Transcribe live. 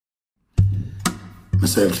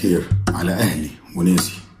مساء الخير على أهلي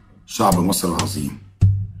وناسي شعب مصر العظيم.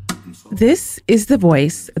 This is the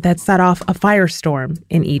voice that set off a firestorm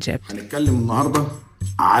in Egypt. هنتكلم النهاردة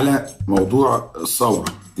على موضوع الثورة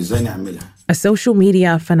إزاي نعملها. A social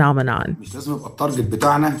media phenomenon. مش لازم يبقى التارجت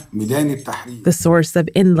بتاعنا ميدان التحرير. The source of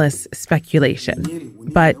endless speculation.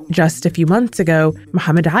 But just a few months ago,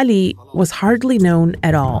 Muhammad Ali was hardly known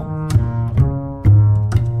at all.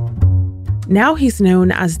 Now he's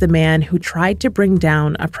known as the man who tried to bring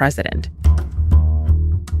down a president.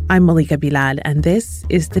 I'm Malika Bilal, and this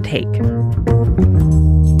is The Take.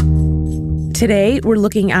 Today, we're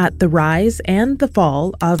looking at the rise and the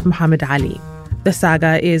fall of Muhammad Ali. The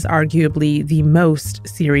saga is arguably the most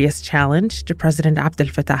serious challenge to President Abdel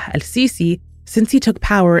Fattah al-Sisi since he took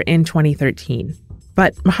power in 2013.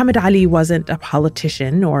 But Muhammad Ali wasn't a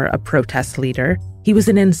politician or a protest leader. He was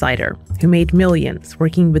an insider who made millions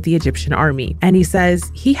working with the Egyptian army. And he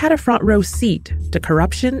says he had a front row seat to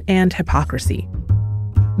corruption and hypocrisy.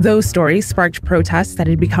 Those stories sparked protests that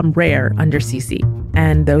had become rare under Sisi.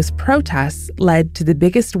 And those protests led to the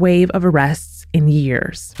biggest wave of arrests in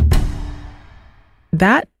years.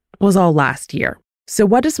 That was all last year. So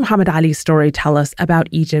what does Muhammad Ali's story tell us about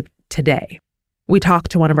Egypt today? We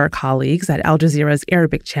talked to one of our colleagues at Al Jazeera's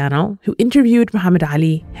Arabic channel who interviewed Muhammad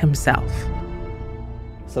Ali himself.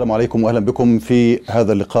 السلام عليكم وأهلا بكم في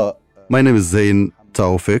هذا اللقاء. My name is Zain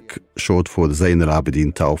Taufik, short for Zain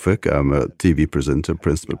Al-Abidin Taufik. I'm a TV presenter,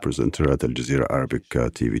 principal presenter at Al Jazeera Arabic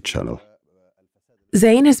TV channel.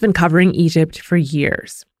 Zain has been covering Egypt for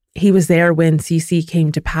years. He was there when Sisi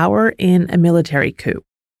came to power in a military coup.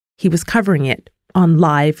 He was covering it on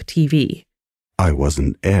live TV. I was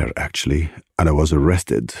on air, actually, and I was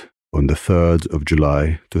arrested on the 3rd of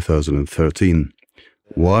July, 2013,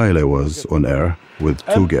 while I was on air with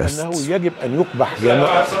two guests.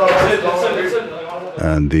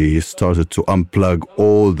 And they started to unplug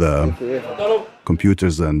all the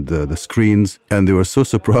computers and the screens, and they were so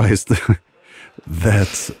surprised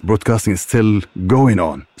that broadcasting is still going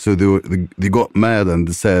on. So they got mad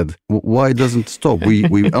and said, why doesn't it stop?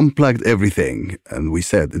 We unplugged everything. And we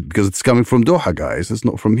said, because it's coming from Doha, guys. It's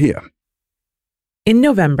not from here. In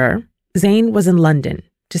November, Zain was in London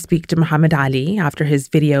to speak to Muhammad Ali after his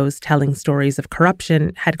videos telling stories of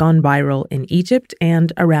corruption had gone viral in Egypt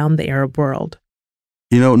and around the Arab world.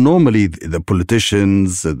 You know, normally the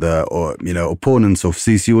politicians, opponents of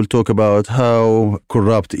Sisi will talk about how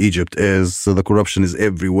corrupt Egypt is, so the corruption is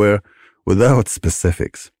everywhere, without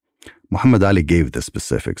specifics. Muhammad Ali gave the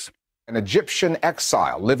specifics. An Egyptian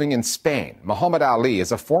exile living in Spain, Muhammad Ali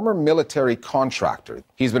is a former military contractor.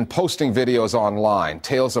 He's been posting videos online,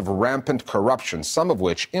 tales of rampant corruption, some of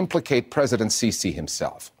which implicate President Sisi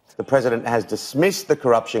himself. The president has dismissed the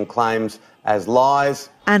corruption claims as lies.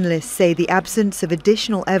 Analysts say the absence of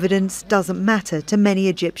additional evidence doesn't matter to many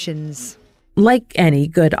Egyptians. Like any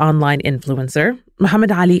good online influencer,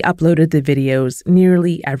 Muhammad Ali uploaded the videos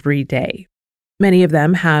nearly every day. Many of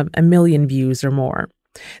them have 1 million views or more.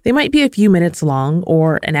 They might be a few minutes long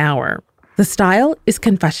or an hour. The style is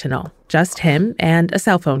confessional, just him and a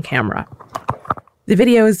cell phone camera. The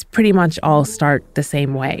videos pretty much all start the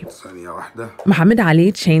same way. Muhammad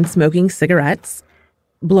Ali chain-smoking cigarettes,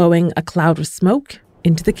 blowing a cloud of smoke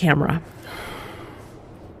into the camera.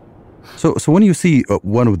 So when you see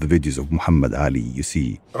one of the videos of Muhammad Ali, you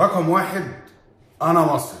see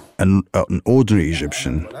an ordinary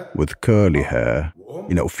Egyptian with curly hair,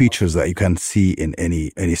 features that you can see in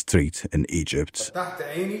any street in Egypt.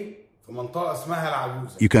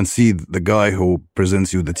 You can see the guy who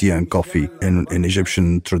presents you the tea and coffee in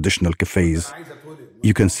Egyptian traditional cafes.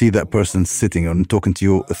 You can see that person sitting and talking to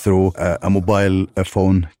you through a mobile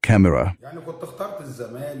phone camera.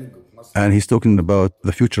 And he's talking about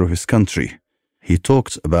the future of his country. He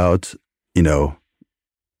talked about,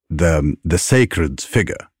 the sacred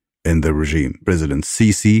figure in the regime, President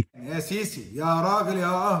Sisi.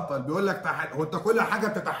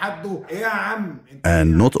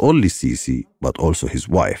 And not only Sisi, but also his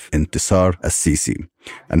wife, Intisar al-Sisi,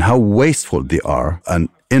 and how wasteful they are and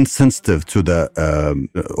insensitive to the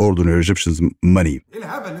ordinary Egyptians' money.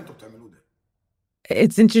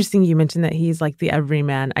 It's interesting you mentioned that he's like the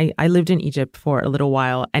everyman. I lived in Egypt for a little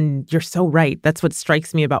while, and you're so right. That's what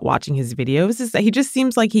strikes me about watching his videos, is that he just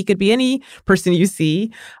seems like he could be any person you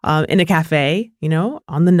see in a cafe,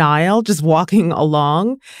 on the Nile, just walking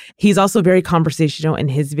along. He's also very conversational in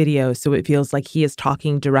his videos, so it feels like he is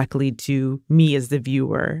talking directly to me as the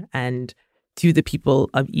viewer and to the people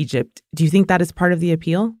of Egypt. Do you think that is part of the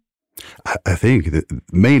appeal? I think that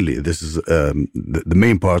mainly this is the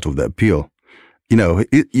main part of the appeal.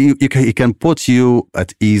 He can put you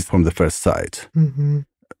at ease from the first sight. Mm-hmm.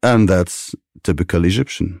 And that's typical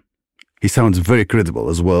Egyptian. He sounds very credible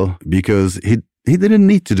as well because he didn't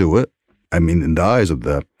need to do it. I mean, in the eyes of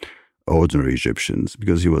the ordinary Egyptians,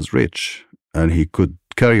 because he was rich and he could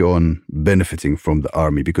carry on benefiting from the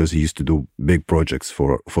army because he used to do big projects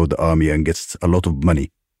for the army and gets a lot of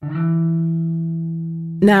money.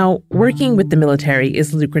 Now, working with the military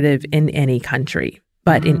is lucrative in any country.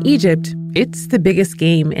 But in Egypt, it's the biggest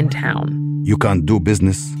game in town. You can't do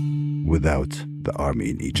business without the army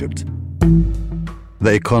in Egypt.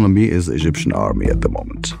 The economy is the Egyptian army at the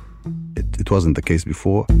moment. It wasn't the case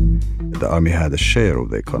before. The army had a share of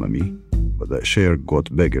the economy, but the share got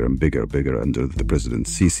bigger and bigger under the President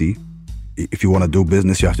Sisi. If you want to do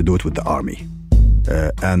business, you have to do it with the army.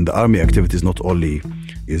 And the army activities not only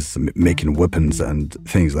is making weapons and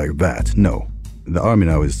things like that. No, the army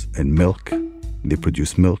now is in milk. They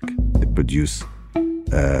produce milk. They produce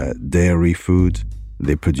dairy food.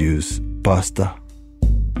 They produce pasta.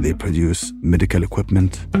 They produce medical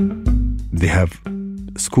equipment. They have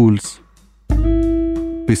schools.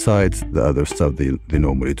 Besides the other stuff they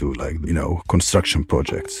normally do, like, construction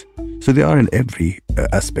projects. So they are in every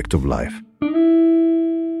aspect of life.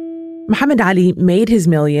 Muhammad Ali made his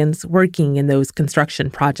millions working in those construction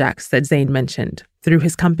projects that Zain mentioned through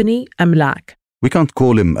his company, Amlak. We can't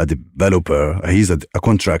call him a developer. He's a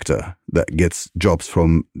contractor that gets jobs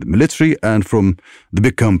from the military and from the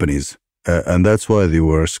big companies. And that's why they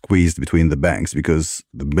were squeezed between the banks, because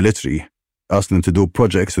the military asked them to do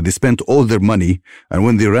projects. So they spent all their money. And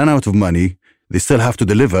when they ran out of money, they still have to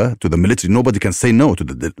deliver to the military. Nobody can say no to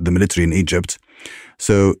the military in Egypt.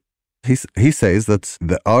 So he says that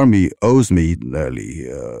the army owes me nearly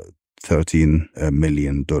 $13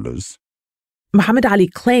 million. Muhammad Ali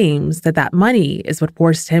claims that money is what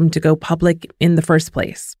forced him to go public in the first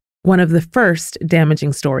place. One of the first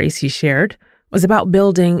damaging stories he shared was about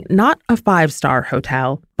building not a 5-star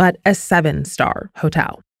hotel, but a 7-star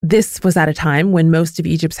hotel. This was at a time when most of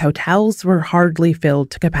Egypt's hotels were hardly filled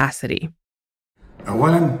to capacity.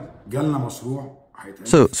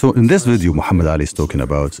 So in this video, Muhammad Ali is talking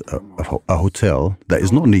about a hotel that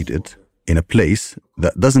is not needed in a place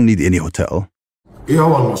that doesn't need any hotel.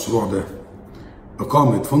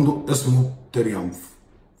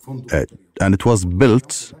 And it was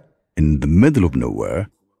built in the middle of nowhere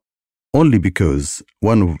only because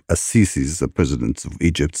one of Sisi's, the president of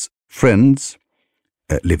Egypt's friends,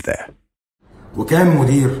 lived there.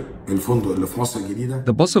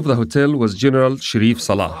 The boss of the hotel was General Sharif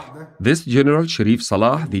Salah. This General Sharif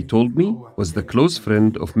Salah, they told me, was the close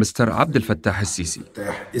friend of Mr. Abdel Fattah al-Sisi.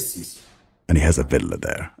 And he has a villa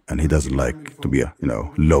there, and he doesn't like to be,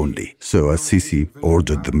 lonely. So Sisi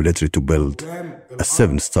ordered the military to build a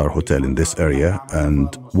 7-star hotel in this area.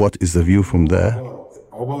 And what is the view from there?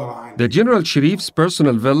 The General Sharif's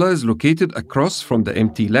personal villa is located across from the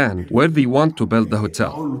empty land where they want to build the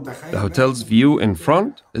hotel. The hotel's view in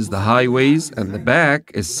front is the highways, and the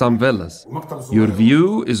back is some villas. Your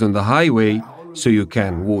view is on the highway, so you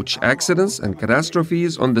can watch accidents and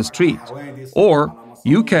catastrophes on the street. Or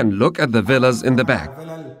you can look at the villas in the back.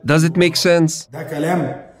 Does it make sense?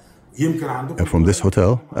 And from this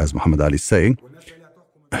hotel, as Muhammad Ali is saying,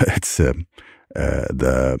 it's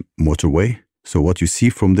the motorway. So what you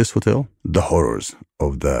see from this hotel, the horrors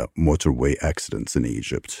of the motorway accidents in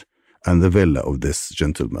Egypt, and the villa of this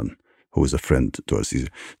gentleman who is a friend to us.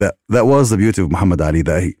 That was the beauty of Muhammad Ali,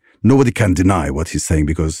 that nobody can deny what he's saying,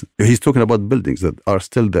 because he's talking about buildings that are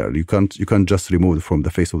still there. You can't just remove it from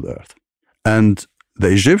the face of the earth. And the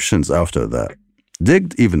Egyptians after that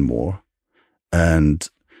digged even more and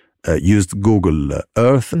used Google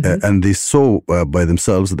Earth, and they saw by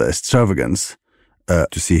themselves the extravagance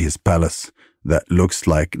to see his palace that looks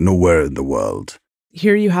like nowhere in the world.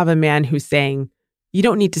 Here you have a man who's saying, you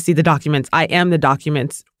don't need to see the documents. I am the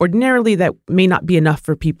documents. Ordinarily, that may not be enough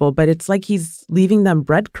for people, but it's like he's leaving them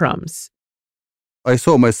breadcrumbs. I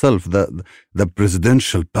saw myself the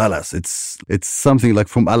presidential palace. It's something like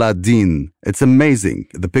from Aladdin. It's amazing.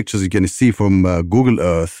 The pictures you can see from Google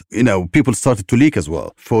Earth, people started to leak as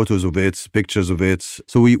well. Photos of it, pictures of it.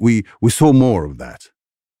 So we saw more of that.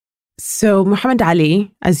 So Muhammad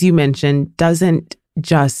Ali, as you mentioned, doesn't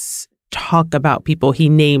just talk about people. He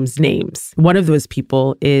names names. One of those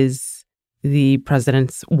people is the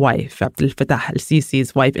president's wife, Abdel Fattah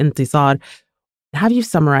al-Sisi's wife, Intisar. Have you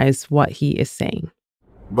summarized what he is saying?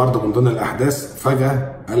 The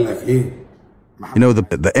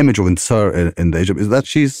image of Intisar in Egypt is that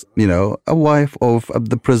she's, a wife of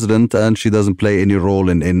the president, and she doesn't play any role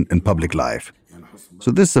in public life. So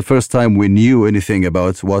this is the first time we knew anything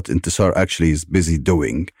about what Intisar actually is busy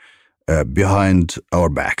doing behind our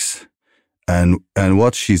backs. And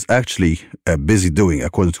what she's actually busy doing,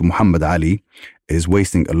 according to Muhammad Ali, is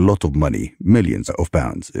wasting a lot of money, millions of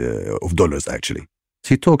pounds, of dollars actually.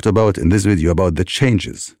 He talked about in this video about the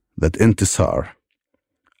changes that Intisar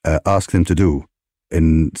asked him to do in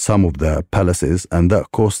some of the palaces, and that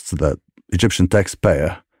costs the Egyptian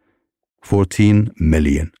taxpayer $14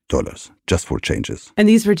 million just for changes. And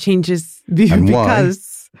these were changes because...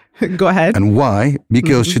 Go ahead. And why?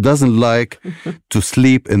 Because she doesn't like to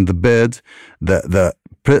sleep in the bed the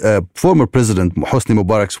former president Hosni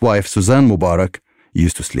Mubarak's wife, Suzanne Mubarak,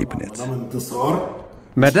 used to sleep in it.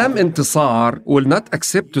 Madame Intisar will not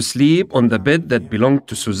accept to sleep on the bed that belonged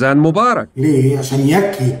to Suzanne Mubarak.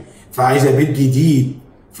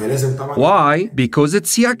 Why? Because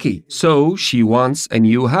it's yucky. So she wants a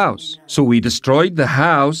new house. So we destroyed the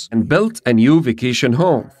house and built a new vacation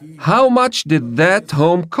home. How much did that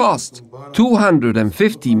home cost?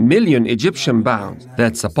 250 million Egyptian pounds.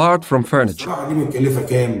 That's apart from furniture.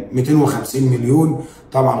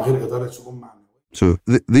 So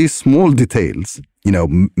these small details,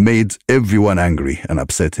 made everyone angry and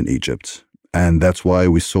upset in Egypt. And that's why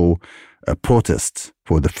we saw a protest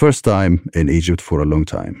for the first time in Egypt for a long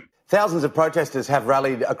time. Thousands of protesters have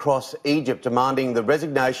rallied across Egypt demanding the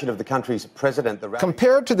resignation of the country's president.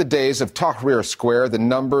 Compared to the days of Tahrir Square, the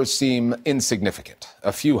numbers seem insignificant.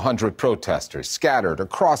 A few hundred protesters scattered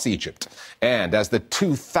across Egypt. And as the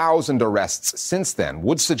 2,000 arrests since then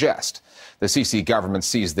would suggest, the Sisi government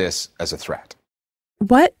sees this as a threat.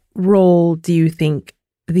 What role do you think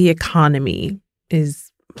the economy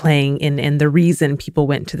is playing in the reason people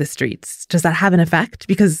went to the streets? Does that have an effect?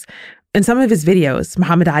 Because in some of his videos,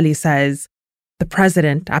 Muhammad Ali says the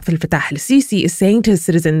president, Abdel Fattah al-Sisi, is saying to his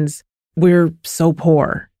citizens, we're so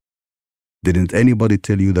poor. Didn't anybody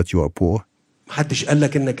tell you that you are poor? محدش قال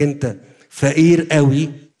لك انك انت فقير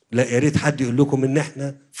قوي. لا يا ريت حد يقول لكم ان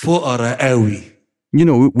احنا فقراء قوي.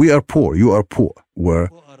 We are poor, you are poor, were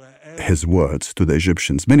his words to the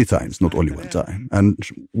Egyptians many times, not only one time. And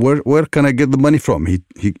where can I get the money from?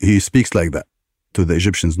 He speaks like that to the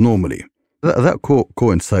Egyptians normally. That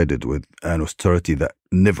coincided with an austerity that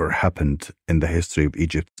never happened in the history of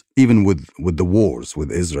Egypt, even with the wars with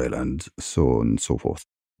Israel and so on and so forth.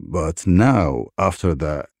 But now, after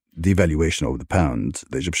the devaluation of the pound,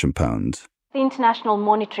 the Egyptian pound, the International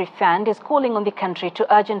Monetary Fund is calling on the country to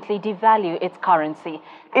urgently devalue its currency.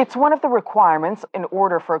 It's one of the requirements in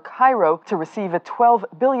order for Cairo to receive a $12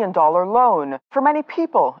 billion loan. For many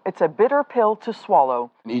people, it's a bitter pill to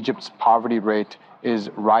swallow. Egypt's poverty rate is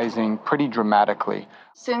rising pretty dramatically.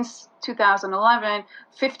 Since 2011,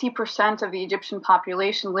 50% of the Egyptian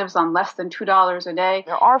population lives on less than $2 a day.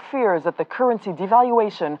 There are fears that the currency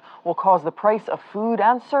devaluation will cause the price of food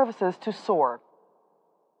and services to soar.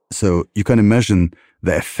 So you can imagine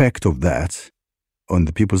the effect of that on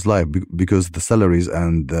the people's life because the salaries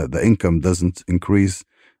and the income doesn't increase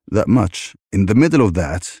that much. In the middle of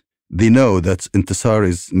that, they know that Intisar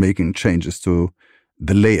is making changes to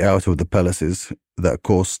the layout of the palaces that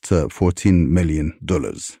cost $14 million.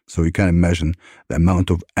 So you can imagine the amount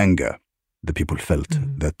of anger the people felt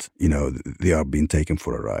that, they are being taken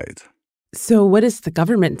for a ride. So what is the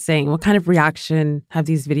government saying? What kind of reaction have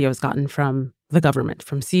these videos gotten from the government,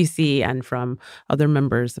 from Sisi and from other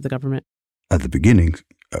members of the government? At the beginning,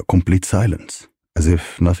 complete silence, as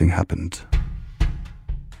if nothing happened,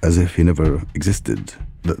 as if he never existed.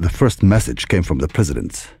 The first message came from the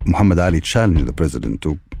president. Muhammad Ali challenged the president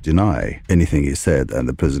to deny anything he said, and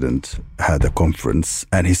the president had a conference,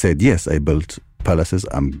 and he said, yes, I built palaces,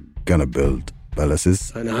 I'm gonna build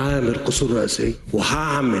palaces. أنا عامل قصور رئاسية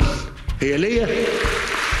وهعمل هي ليا.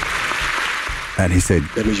 And he said,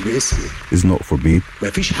 ده مش باسمي. It's not for me.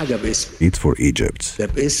 مفيش حاجة باسمي. It's for Egypt. ده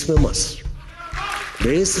باسم مصر.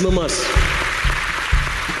 باسم مصر.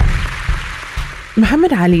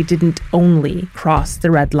 Muhammad Ali didn't only cross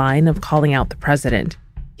the red line of calling out the president.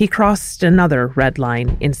 He crossed another red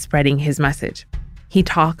line in spreading his message. He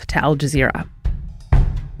talked to Al Jazeera.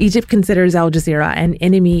 Egypt considers Al Jazeera an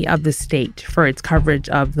enemy of the state for its coverage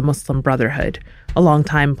of the Muslim Brotherhood, a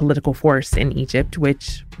longtime political force in Egypt,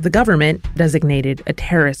 which the government designated a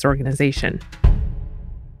terrorist organization.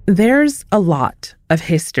 There's a lot of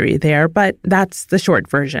history there, but that's the short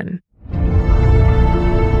version.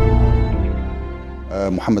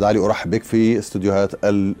 محمد علي أرحب بك في استوديوهات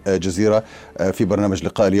الجزيرة في برنامج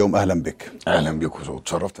لقاء اليوم. أهلا بك. أهلا بك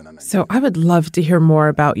وتشرفت أن So I would love to hear more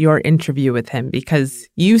about your interview with him because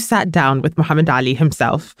you sat down with Muhammad Ali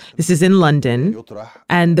himself. This is in London.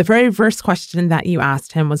 And the very first question that you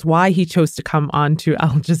asked him was why he chose to come on to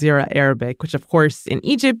Al Jazeera Arabic, which of course in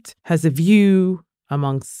Egypt has a view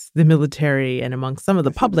amongst the military and amongst some of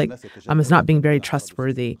the public as not being very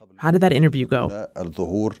trustworthy. How did that interview go?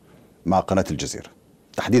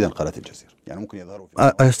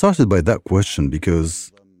 I started by that question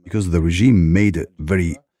because the regime made it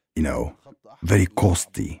very, very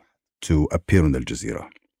costly to appear on Al Jazeera.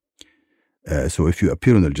 So if you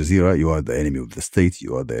appear on Al Jazeera, you are the enemy of the state,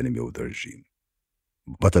 you are the enemy of the regime.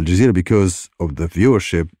 But Al Jazeera, because of the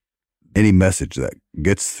viewership, any message that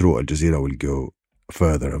gets through Al Jazeera will go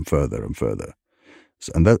further and further and further.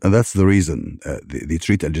 So, and that's the reason they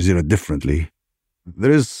treat Al Jazeera differently.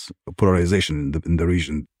 There is a polarization in the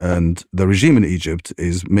region, and the regime in Egypt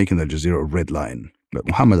is making Al Jazeera a red line. But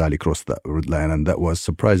Muhammad Ali crossed that red line, and that was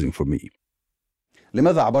surprising for me.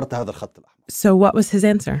 So what was his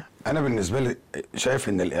answer?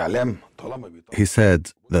 He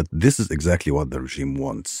said that this is exactly what the regime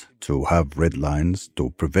wants, to have red lines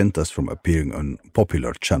to prevent us from appearing on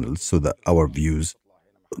popular channels so that our views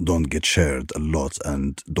don't get shared a lot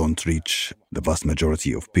and don't reach the vast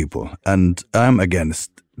majority of people. And I'm against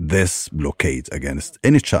this blockade, against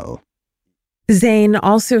any channel. Zain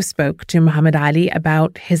also spoke to Muhammad Ali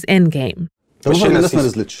about his endgame.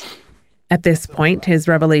 At this point, his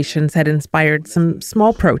revelations had inspired some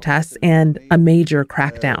small protests and a major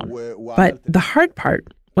crackdown. But the hard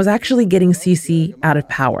part was actually getting Sisi out of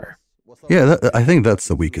power. Yeah, I think that's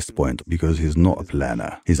the weakest point, because he's not a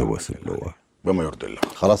planner, he's a whistleblower.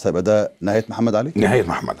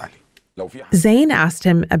 Zain asked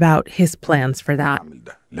him about his plans for that.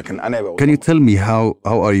 Can you tell me how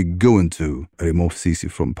are you going to remove Sisi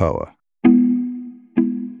from power?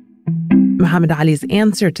 Muhammad Ali's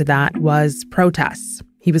answer to that was protests.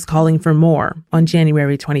 He was calling for more on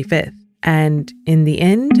January 25th. And in the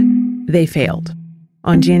end, they failed.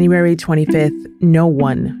 On January 25th, no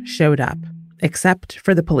one showed up, except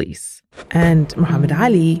for the police. And Muhammad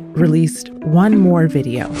Ali released one more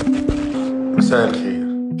video.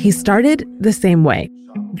 He started the same way,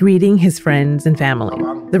 greeting his friends and family.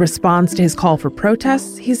 The response to his call for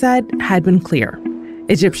protests, he said, had been clear.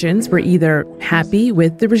 Egyptians were either happy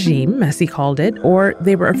with the regime, as he called it, or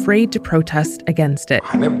they were afraid to protest against it.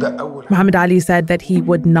 Muhammad Ali said that he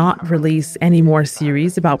would not release any more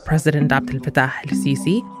series about President Abdel Fattah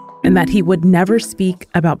al-Sisi, and that he would never speak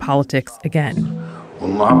about politics again.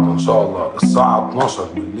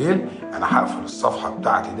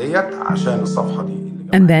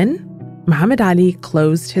 And then Muhammad Ali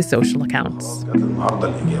closed his social accounts.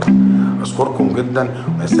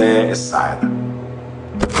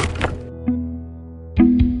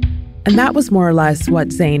 And that was more or less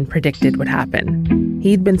what Zain predicted would happen.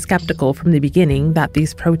 He'd been skeptical from the beginning that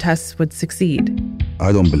these protests would succeed.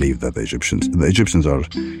 I don't believe that the Egyptians are,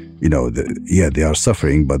 they are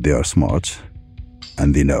suffering, but they are smart.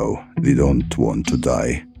 And they know they don't want to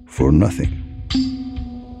die for nothing.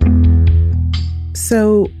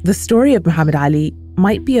 So the story of Muhammad Ali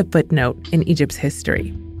might be a footnote in Egypt's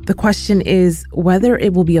history. The question is whether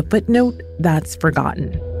it will be a footnote that's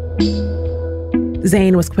forgotten.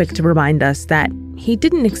 Zain was quick to remind us that he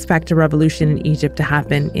didn't expect a revolution in Egypt to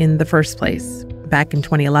happen in the first place, back in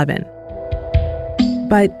 2011.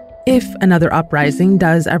 But if another uprising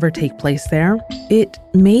does ever take place there, it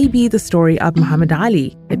may be the story of Muhammad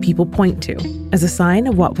Ali that people point to as a sign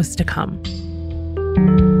of what was to come.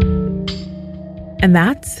 And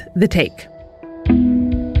that's The Take.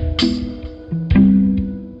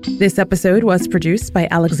 This episode was produced by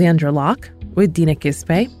Alexandra Locke with Dina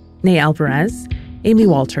Kispe, Ney Alvarez, Amy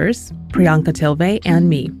Walters, Priyanka Tilve, and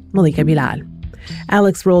me, Malika Bilal.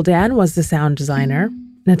 Alex Roldan was the sound designer.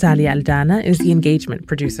 Natalia Aldana is the engagement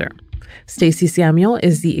producer. Stacey Samuel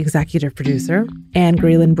is the executive producer. And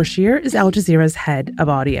Graylin Brashear is Al Jazeera's head of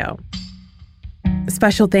audio.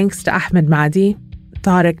 Special thanks to Ahmed Mahdi,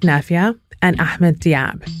 Tariq Nafia, and Ahmed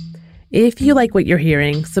Diab. If you like what you're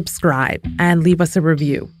hearing, subscribe and leave us a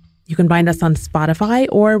review. You can find us on Spotify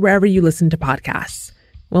or wherever you listen to podcasts.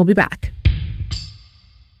 We'll be back.